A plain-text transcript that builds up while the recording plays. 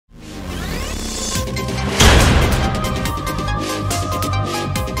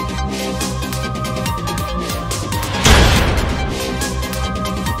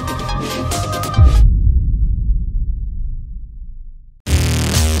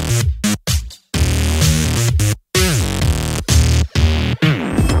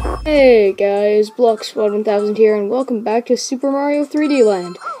Hey guys, Block Squad 1000 here, and welcome back to Super Mario 3D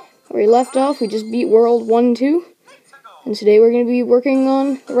Land. Where we left off, we just beat World 1 and 2, and today we're going to be working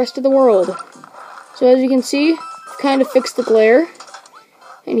on the rest of the world. So as you can see, I've kind of fixed the glare,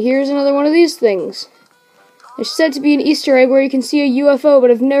 and here's another one of these things. There's said to be an Easter egg where you can see a UFO, but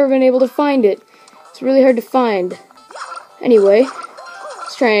I've never been able to find it. It's really hard to find. Anyway,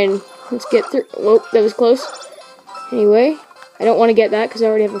 let's get through. Whoa, that was close. Anyway, I don't want to get that because I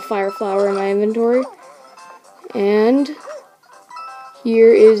already have a fire flower in my inventory. And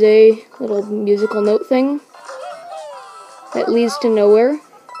here is a little musical note thing that leads to nowhere.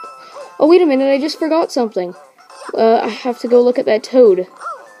 Oh, wait a minute, I just forgot something. I have to go look at that toad.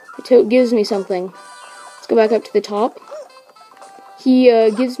 The toad gives me something. Let's go back up to the top. He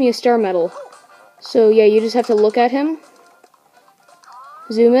gives me a star medal. So yeah, you just have to look at him.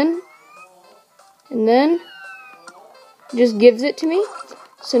 Zoom in. And then just gives it to me.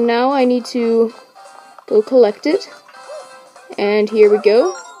 So now I need to go collect it. And here we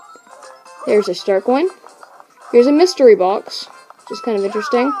go. There's a star coin. Here's a mystery box, which is kind of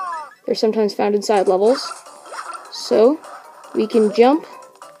interesting. They're sometimes found inside levels. So we can jump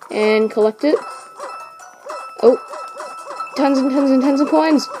and collect it. Oh, tons and tons and tons of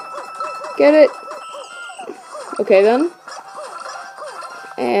coins. Get it. Okay then.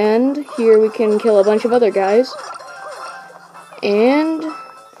 And here we can kill a bunch of other guys. And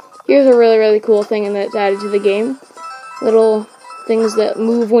here's a really, really cool thing that's added to the game. Little things that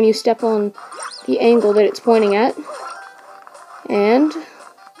move when you step on the angle that it's pointing at. And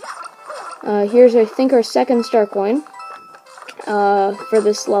here's, I think, our second star coin for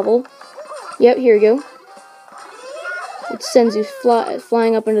this level. Yep, here we go. It sends you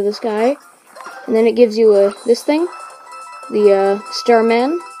flying up into the sky. And then it gives you this thing, the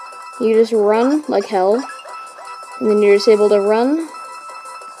Starman. You just run like hell. And then you're just able to run,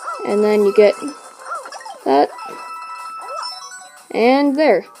 and then you get that, and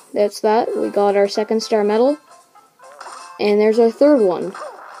there, that's that. We got our second star medal, and there's our third one.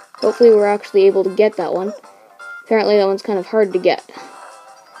 Hopefully we're actually able to get that one. Apparently that one's kind of hard to get.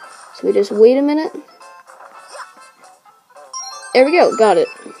 So we just wait a minute. There we go, got it.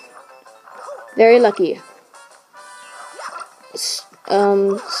 Very lucky.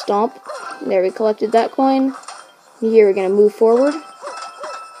 Stomp. There, we collected that coin. Here we're going to move forward,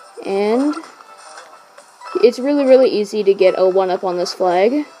 and it's really, really easy to get a 1-up on this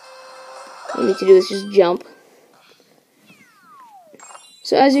flag. All you need to do is just jump.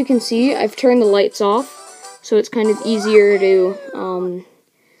 So as you can see, I've turned the lights off, so it's kind of easier to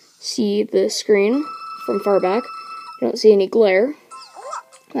see the screen from far back. You don't see any glare.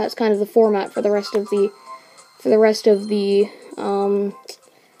 That's kind of the format for the rest of the,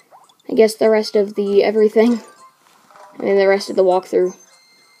 I guess the rest of the everything. And then the rest of the walkthrough.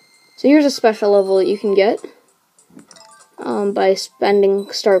 So here's a special level that you can get by spending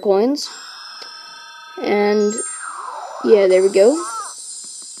star coins. And yeah, there we go.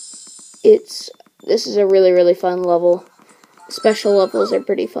 This is a really, really fun level. Special levels are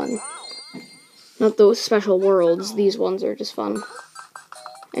pretty fun. Not those special worlds, these ones are just fun.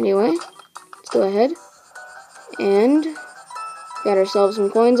 Anyway, let's go ahead. And got ourselves some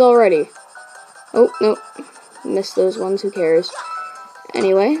coins already. Oh, no. Missed those ones, who cares?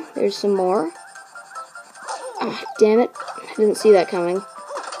 Anyway, there's some more. Ah, damn it. I didn't see that coming.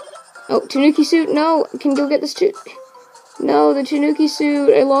 Oh, Tanuki suit, no! I can go get this No, the Tanuki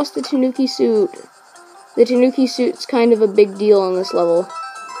suit! I lost the Tanuki suit. The Tanuki suit's kind of a big deal on this level.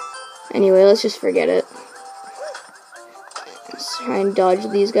 Anyway, let's just forget it. Let's try and dodge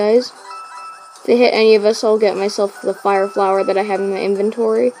these guys. If they hit any of us, I'll get myself the fire flower that I have in my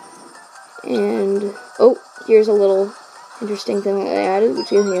inventory. And, oh, here's a little interesting thing that I added,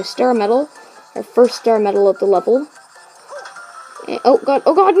 which gives me a star medal. Our first star medal of the level. And, oh god,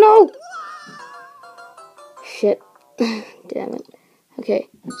 no! Shit. Damn it. Okay,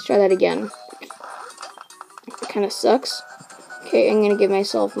 let's try that again. It kind of sucks. Okay, I'm gonna give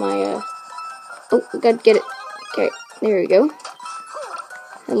myself my, oh, god, get it. Okay, there we go.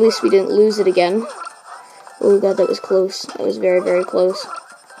 At least we didn't lose it again. Oh god, that was close. That was very, very close.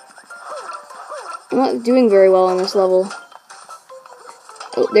 I'm not doing very well on this level.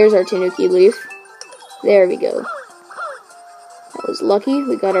 Oh, there's our Tanuki leaf. There we go. That was lucky.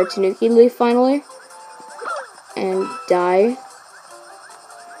 We got our Tanuki leaf finally. And die.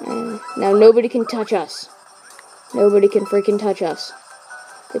 And now nobody can touch us. Nobody can freaking touch us.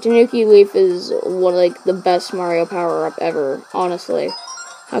 The Tanuki leaf is one of, like, the best Mario power-up ever, honestly.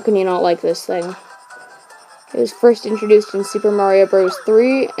 How can you not like this thing? It was first introduced in Super Mario Bros.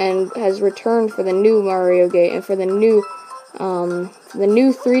 3 and has returned for the new Mario game and for the new the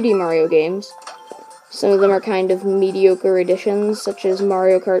new 3D Mario games. Some of them are kind of mediocre editions, such as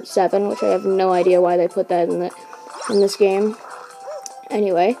Mario Kart 7, which I have no idea why they put that in this game.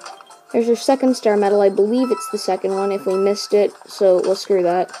 Anyway, there's your second star medal. I believe it's the second one if we missed it, so we'll screw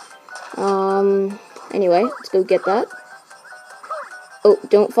that. Anyway, let's go get that. Oh,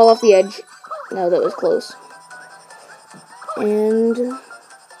 don't fall off the edge. No, that was close. And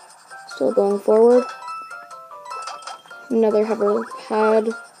still going forward. Another hover pad.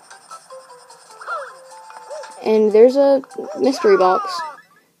 And there's a mystery box.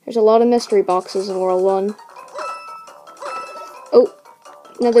 There's a lot of mystery boxes in World 1. Oh,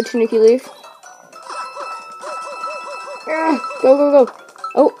 another Tanuki leaf. Ah, go, go, go.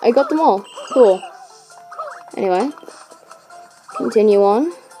 Oh, I got them all. Cool. Anyway, continue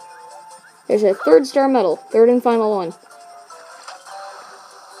on. There's a third star medal. Third and final one.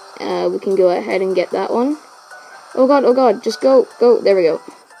 We can go ahead and get that one. Oh god, just go, go. There we go.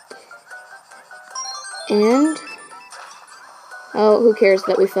 And, oh, who cares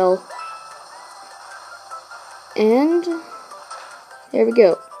that we fell. And, there we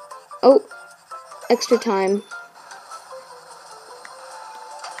go. Oh, extra time.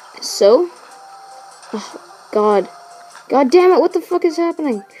 So, oh, God. God damn it, what the fuck is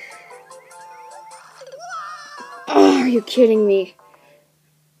happening? Oh, are you kidding me?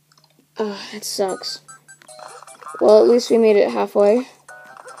 Oh, that sucks. Well, at least we made it halfway.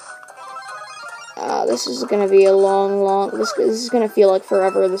 This is gonna be a long, this is gonna feel like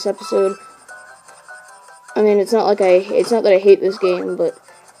forever, this episode. I mean, it's not that I hate this game, but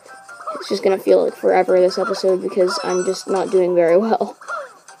it's just gonna feel like forever, this episode, because I'm just not doing very well.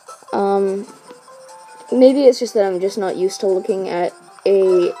 Maybe it's just that I'm just not used to looking at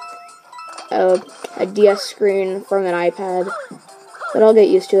a DS screen from an iPad, but I'll get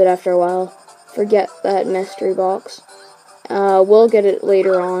used to it after a while. Forget that mystery box. We'll get it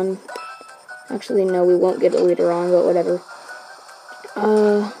later on. Actually, no, we won't get it later on, but whatever.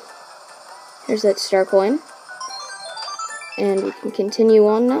 Here's that star coin. And we can continue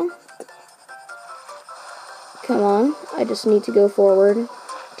on now. Come on, I just need to go forward.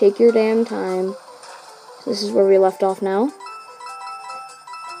 Take your damn time. This is where we left off now.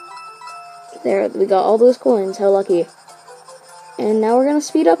 There, we got all those coins, how lucky. And now we're gonna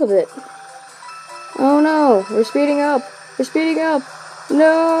speed up a bit. Oh no, we're speeding up. We're speeding up.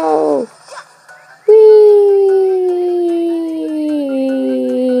 No! Whee!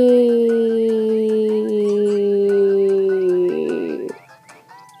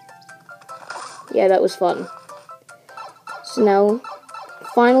 Yeah, that was fun. So now,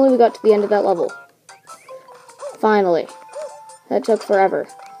 finally we got to the end of that level. Finally. That took forever.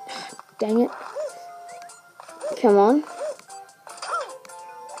 Dang it. Come on.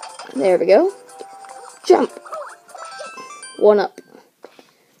 There we go. Jump! One up.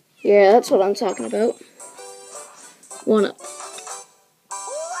 Yeah, that's what I'm talking about. One up.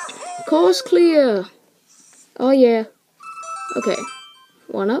 Course clear! Oh yeah. Okay.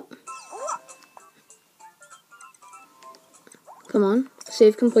 One up. Come on.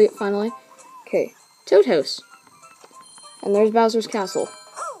 Save complete, finally. Okay. Toad House. And there's Bowser's Castle.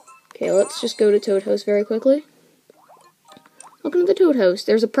 Okay, let's just go to Toad House very quickly. Welcome to the Toad House.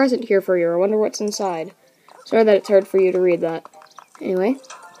 There's a present here for you. I wonder what's inside. Sorry that it's hard for you to read that. Anyway,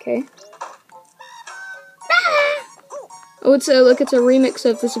 okay. Oh, it's a remix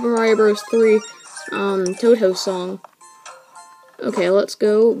of the Super Mario Bros. 3 Toad House song. Okay, let's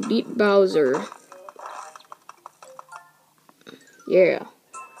go beat Bowser. Yeah.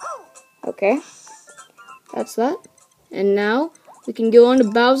 Okay. That's that. And now we can go on to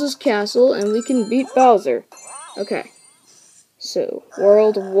Bowser's Castle and we can beat Bowser. Okay. So,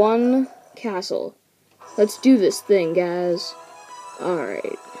 World 1 Castle. Let's do this thing, guys.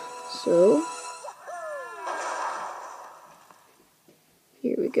 Alright. So,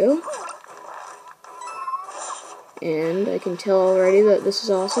 here we go. And I can tell already that this is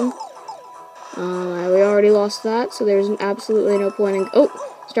awesome. We already lost that, so there's absolutely no point in... Oh!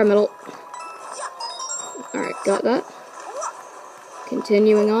 Star medal. Alright, got that.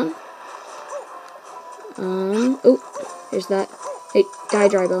 Continuing on. Oh, there's that. Hey, die,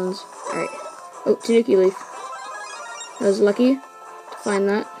 dry bones. Alright. Oh, Tanuki leaf. I was lucky to find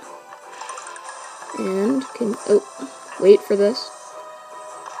that. And can... Oh, wait for this.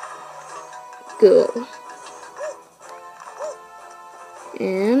 Go.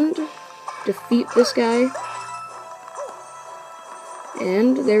 And defeat this guy.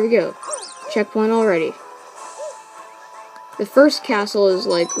 And there we go. Checkpoint already. The first castle is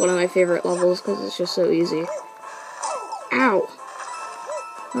like one of my favorite levels because it's just so easy. Ow!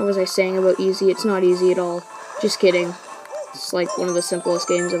 What was I saying about easy? It's not easy at all. Just kidding. It's like one of the simplest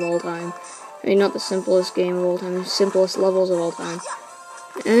games of all time. I mean, not the simplest game of all time, the simplest levels of all time.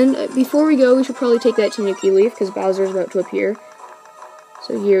 And before we go, we should probably take that Tanuki leaf, because Bowser's about to appear.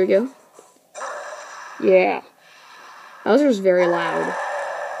 So here we go. Yeah. Bowser's very loud.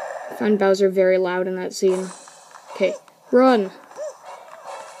 I find Bowser very loud in that scene. Okay, run!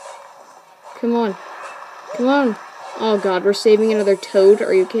 Come on. Come on! Oh god, we're saving another Toad?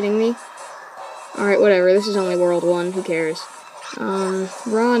 Are you kidding me? Alright, whatever, this is only World 1, who cares?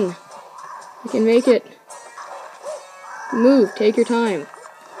 Run! You can make it. Move, take your time.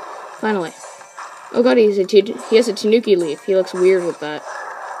 Finally. Oh god, he has a Tanuki leaf. He looks weird with that.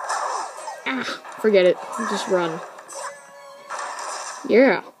 Ah, forget it. Just run.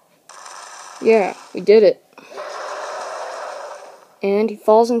 Yeah. Yeah, we did it. And he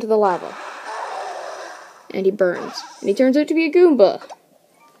falls into the lava. And he burns. And he turns out to be a Goomba.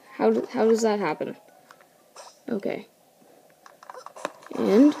 How does that happen? Okay.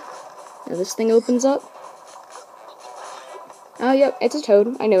 And now this thing opens up. Oh, yep, it's a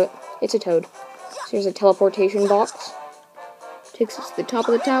Toad. I knew it. It's a Toad. So here's a teleportation box. Takes us to the top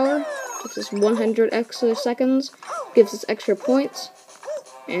of the tower. Gives us 100 extra seconds. Gives us extra points.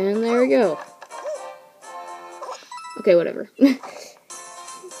 And there we go. Okay, whatever.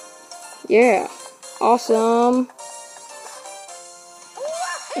 Yeah. Awesome.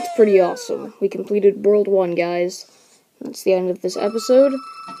 It's pretty awesome. We completed World 1, guys. That's the end of this episode.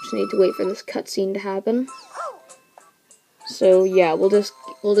 Just need to wait for this cutscene to happen. So yeah, we'll just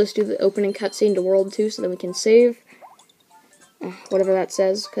do the opening cutscene to World 2 so then we can save. Whatever that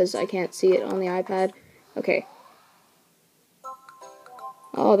says, because I can't see it on the iPad. Okay.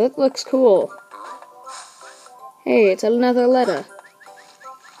 Oh, that looks cool. Hey, it's another letter.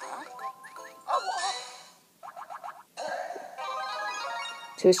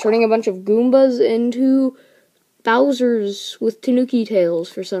 So he's turning a bunch of Goombas into Bowsers with Tanuki tails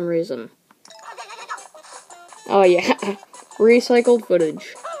for some reason. Oh yeah, recycled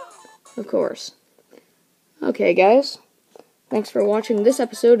footage. Of course. Okay, guys. Thanks for watching this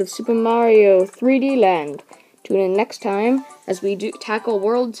episode of Super Mario 3D Land. Tune in next time as we tackle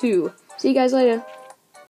World 2. See you guys later.